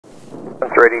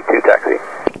ready to taxi.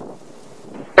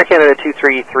 Air Canada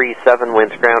 2337,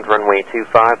 winds ground, runway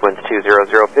 25, winds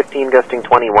 200, 15, gusting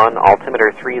 21,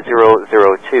 altimeter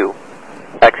 3002.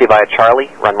 Taxi via Charlie,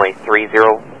 runway 30,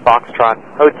 Foxtrot,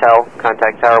 Hotel,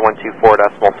 contact tower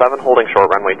 124.7, holding short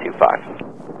runway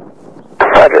 25.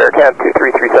 Roger, Air Canada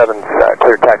 2337,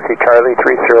 clear taxi Charlie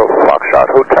 30, Foxtrot,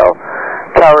 Hotel,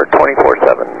 tower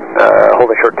 24-7,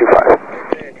 holding short 25.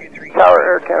 Tower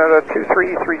Air Canada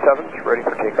 2337, ready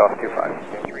for takeoff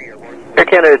 25. Air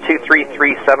Canada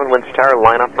 2337, Windsor Tower,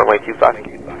 line up, runway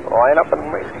 25. Line up and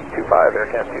wait, 25, Air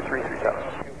Canada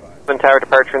 2337. Windsor Tower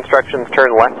departure instructions,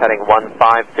 turn left heading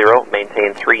 150,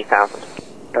 maintain 3000.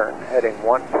 Turn heading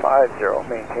 150,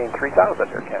 maintain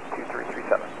 3000, Air Canada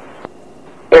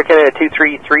 2337. Air Canada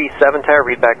 2337 Tower,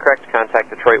 read back correct, contact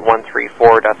Detroit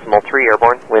 134.3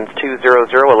 airborne, winds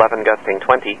 200, 11 gusting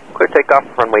 20, clear takeoff,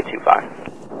 runway 25.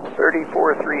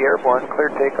 34-3 airborne, clear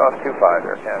takeoff 25,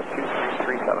 Air Canada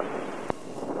 2337.